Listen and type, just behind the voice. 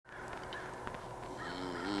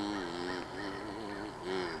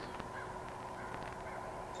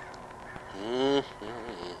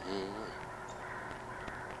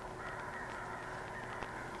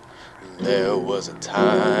was a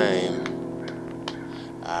time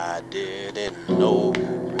I didn't know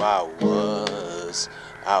who I was.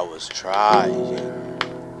 I was trying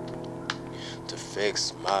to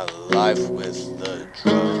fix my life with the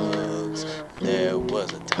drugs. There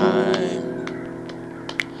was a time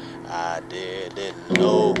I didn't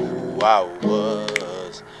know who I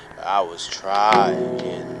was. I was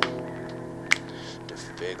trying to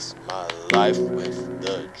fix my life with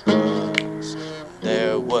the drugs.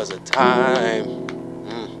 There was a time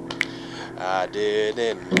I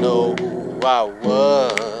didn't know who I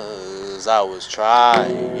was. I was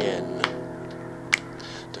trying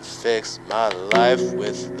to fix my life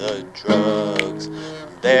with the drugs.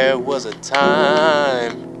 There was a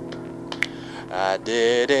time I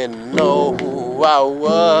didn't know who I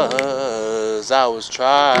was. I was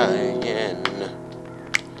trying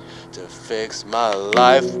to fix my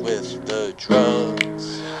life with the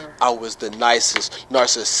drugs. I was the nicest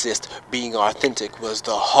narcissist. Being authentic was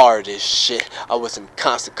the hardest shit. I was in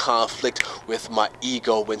constant conflict with my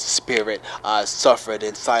ego and spirit. I suffered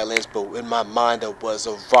in silence, but in my mind there was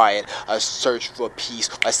a riot. I searched for peace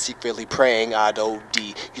by secretly praying I'd OD.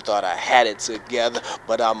 You thought I had it together,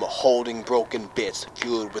 but I'm holding broken bits,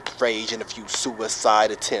 fueled with rage and a few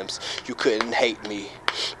suicide attempts. You couldn't hate me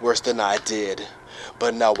worse than I did,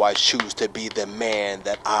 but now I choose to be the man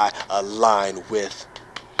that I align with.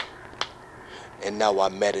 And now I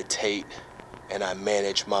meditate and I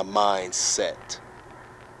manage my mindset,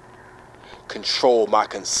 control my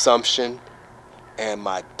consumption and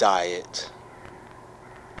my diet.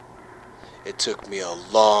 It took me a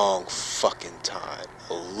long fucking time,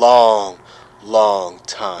 a long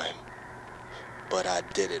time, but I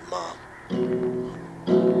did it, Mom.